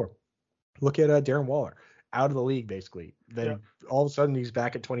it before. Look at Darren Waller, out of the league basically. Then all of a sudden he's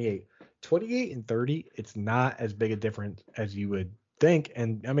back at 28. 28 and 30, it's not as big a difference as you would think.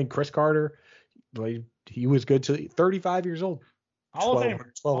 And I mean, Chris Carter, he was good till 35 years old. Hall of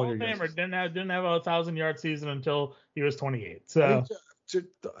Famer. Didn't have a 1,000-yard season until he was 28. So I mean,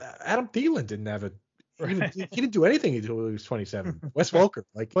 Adam Thielen didn't have a. He didn't do anything until he was 27. Wes Welker,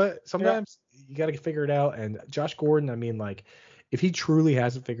 but sometimes you got to figure it out. And Josh Gordon, I mean, like if he truly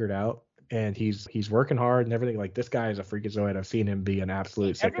hasn't figured out, and he's working hard and everything, like this guy is a freakazoid. I've seen him be an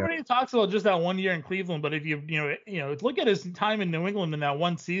absolute sicko. Everybody talks about just that 1 year in Cleveland, but if you look at his time in New England in that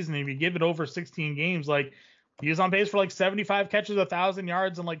one season, if you give it over 16 games, like he was on pace for like 75 catches, 1,000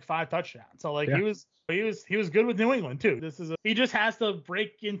 yards, and like 5 touchdowns. So like he was good with New England too. He just has to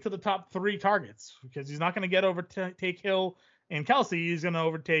break into the top 3 targets because he's not going to get over Take Hill, and Kelsey is going to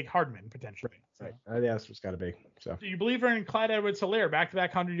overtake Hardman potentially. Right. Yeah, that's what's got to be. So. Do you believe in Clyde Edwards-Helaire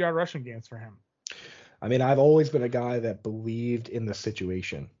back-to-back 100-yard rushing games for him? I mean, I've always been a guy that believed in the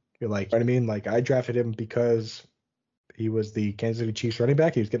situation. You're like, you know what I mean? Like, I drafted him because he was the Kansas City Chiefs running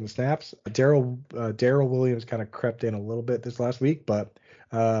back. He was getting the snaps. Darrell Williams kind of crept in a little bit this last week, but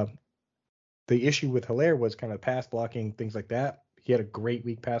the issue with Helaire was kind of pass blocking, things like that. He had a great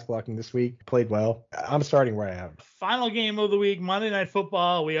week pass blocking this week. Played well. I'm starting where I am. Final game of the week, Monday Night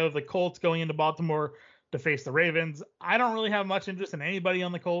Football. We have the Colts going into Baltimore to face the Ravens. I don't really have much interest in anybody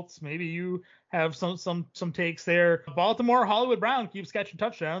on the Colts. Maybe you have some takes there. Baltimore, Hollywood Brown keeps catching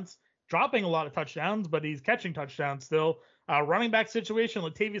touchdowns, dropping a lot of touchdowns, but he's catching touchdowns still. Running back situation,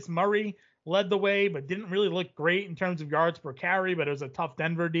 Latavius Murray led the way, but didn't really look great in terms of yards per carry, but it was a tough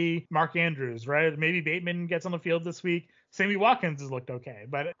Denver D. Mark Andrews, right? Maybe Bateman gets on the field this week. Sammy Watkins has looked okay,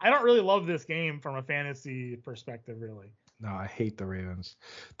 but I don't really love this game from a fantasy perspective, really. No, I hate the Ravens.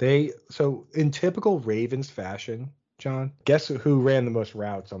 So in typical Ravens fashion, John, guess who ran the most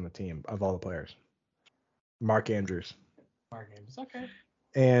routes on the team of all the players? Mark Andrews. Mark Andrews, okay.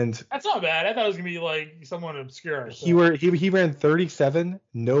 And that's not bad. I thought it was gonna be like someone obscure. So. He ran 37.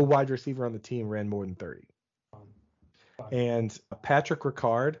 No wide receiver on the team ran more than 30. And Patrick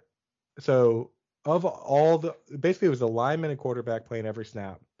Ricard. So of all basically it was a lineman and quarterback playing every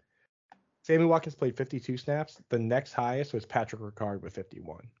snap. Sammy Watkins played 52 snaps. The next highest was Patrick Ricard with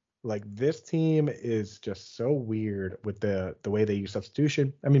 51. Like, this team is just so weird with the way they use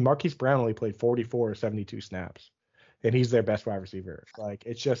substitution. I mean, Marquise Brown only played 44 or 72 snaps, and he's their best wide receiver. Like,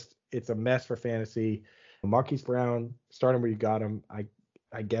 it's a mess for fantasy. Marquise Brown, starting where you got him. I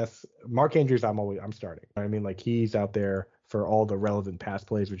guess Mark Andrews, I'm starting. I mean, like, he's out there for all the relevant pass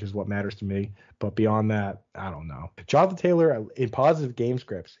plays, which is what matters to me. But beyond that, I don't know. Jonathan Taylor, in positive game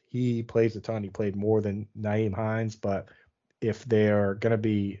scripts, he plays a ton. He played more than Nyheim Hines, but if they're going to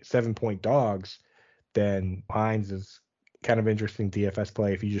be 7-point dogs, then Hines is kind of interesting DFS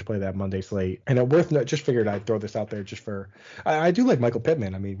play if you just play that Monday slate. And just figured I'd throw this out there just for I do like Michael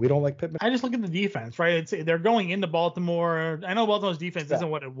Pittman. I mean, we don't like Pittman. I just look at the defense, right? They're going into Baltimore. I know Baltimore's defense isn't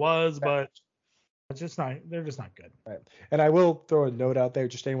what it was, but they're just not good. Right. And I will throw a note out there,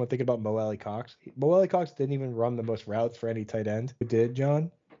 just anyone thinking about Mo Alley Cox. Mo Alley Cox didn't even run the most routes for any tight end. Who did, John?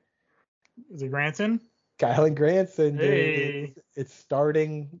 Is it Granson? Kylen Granson. Hey. It's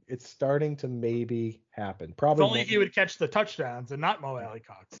starting to maybe happen. Probably. If only he would catch the touchdowns and not Mo Alley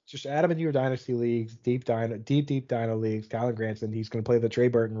Cox. Just add him into your dynasty leagues, deep dyno leagues. Kylen Granson, he's going to play the Trey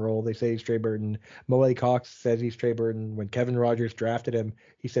Burton role. They say he's Trey Burton. Mo Alley Cox says he's Trey Burton. When Kevin Rogers drafted him,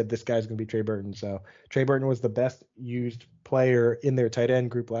 he said this guy's going to be Trey Burton. So Trey Burton was the best used player in their tight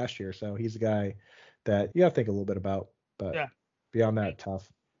end group last year. So he's a guy that you got to think a little bit about. But yeah, beyond that,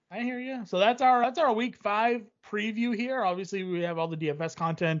 tough. I hear you. So that's our week 5 preview here. Obviously, we have all the DFS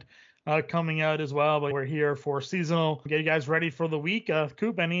content coming out as well, but we're here for seasonal. Get you guys ready for the week.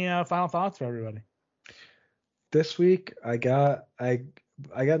 Coop, any final thoughts for everybody? This week, I got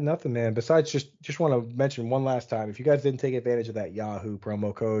nothing, man. Besides, just want to mention one last time. If you guys didn't take advantage of that Yahoo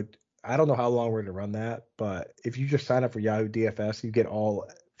promo code, I don't know how long we're going to run that, but if you just sign up for Yahoo DFS, you get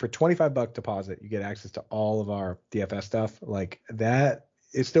for $25 deposit, you get access to all of our DFS stuff. Like, that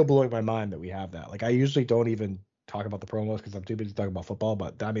is still blowing my mind that we have that. Like, I usually don't even talk about the promos because I'm too busy talking about football,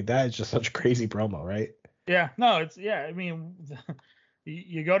 but I mean, that is just such a crazy promo, right? Yeah, no, I mean,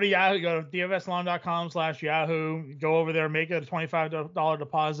 you go to Yahoo, go to dfsalon.com/Yahoo, go over there, make it a $25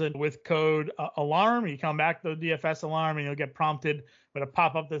 deposit with code ALARM. You come back to the DFS Alarm and you'll get prompted with a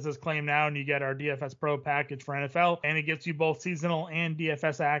pop-up that says claim now, and you get our DFS Pro package for NFL, and it gets you both seasonal and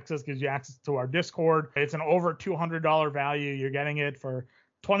DFS access, gives you access to our Discord. It's an over $200 value. You're getting it for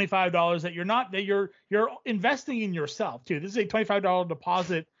 $25 that you're investing in yourself too. This is a $25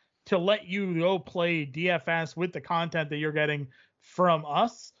 deposit to let you go play DFS with the content that you're getting from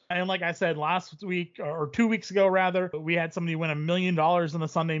us. And like I said last week, or 2 weeks ago rather, we had somebody win $1 million in the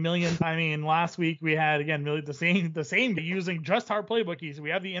Sunday Million. I mean, last week we had again the same using just our playbook. We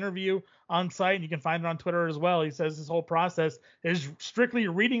have the interview on site, and you can find it on Twitter as well. He says this whole process is strictly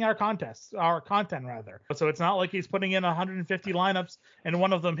reading our content rather. So it's not like he's putting in 150 lineups and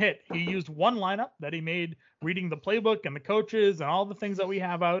one of them hit. He used one lineup that he made reading the playbook and the coaches and all the things that we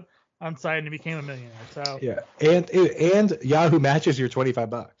have out on site, and he became a millionaire. So yeah, and Yahoo matches your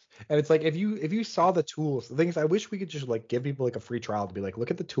 $25. And it's like, if you saw the tools, the things, I wish we could just like give people like a free trial to be like, look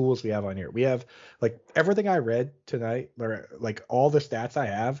at the tools we have on here. We have like everything I read tonight, or like all the stats I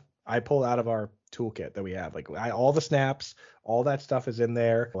have, I pull out of our toolkit that we have. Like all the snaps, all that stuff is in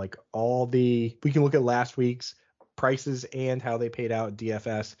there. Like we can look at last week's prices and how they paid out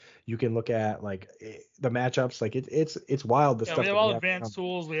DFS. You can look at like the matchups. Like it's wild. The Yeah, stuff we have that all have advanced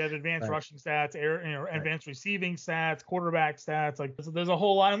tools. We have advanced Right. rushing stats, Right. advanced receiving stats, quarterback stats. Like there's a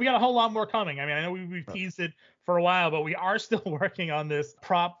whole lot, and we got a whole lot more coming. I mean, I know we've teased it for a while, but we are still working on this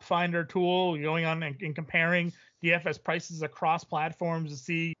prop finder tool, going on and comparing DFS prices across platforms to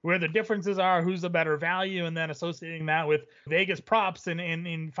see where the differences are, who's the better value, and then associating that with Vegas props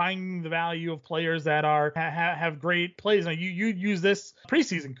and finding the value of players that are have great plays. Now you use this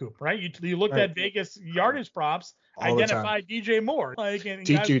preseason, Coop, right? You looked Right. at Vegas yardage props, All the time. identified DJ Moore, like and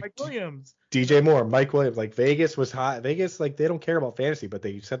guys DJ like Williams. DJ Moore, Mike Williams, like Vegas was high. Vegas, like they don't care about fantasy, but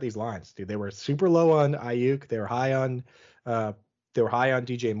they set these lines, dude. They were super low on Ayuk. They were high on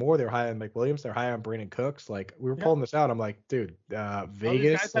DJ Moore. They were high on Mike Williams. They're high on Brandon Cooks. Like we were pulling this out. I'm like, dude, These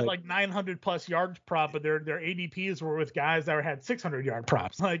Vegas. guys had like 900 plus yards prop, but their ADPs were with guys that had 600 yard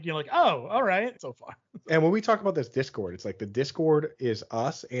props. Like you're like, oh, all right, so far. And when we talk about this Discord, it's like the Discord is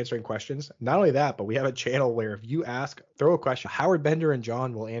us answering questions. Not only that, but we have a channel where if you throw a question, Howard Bender and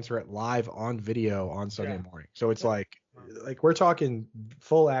John will answer it live on video on Sunday morning. So it's like we're talking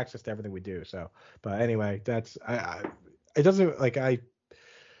full access to everything we do. So, but anyway, that's it doesn't like I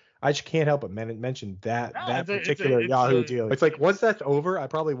just can't help but mention that particular Yahoo deal. It's like once that's over, I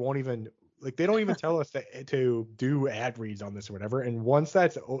probably won't even like they don't even tell us to do ad reads on this or whatever. And once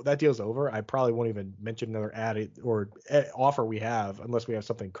that deal's over, I probably won't even mention another ad or offer we have unless we have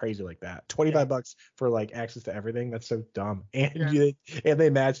something crazy like that. $25 for like access to everything. That's so dumb. And they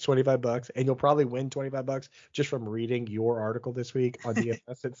match $25, and you'll probably win $25 just from reading your article this week on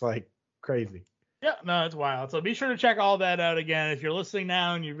DFS. It's like crazy. Yeah, no, it's wild. So be sure to check all that out again. If you're listening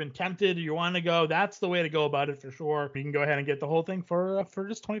now and you've been tempted, you want to go, that's the way to go about it for sure. You can go ahead and get the whole thing for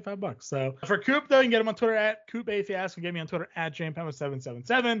just $25. So for Coop, though, you can get him on Twitter at CoopAFS. You can get me on Twitter at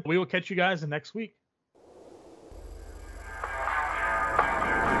JamePema777. We will catch you guys next week.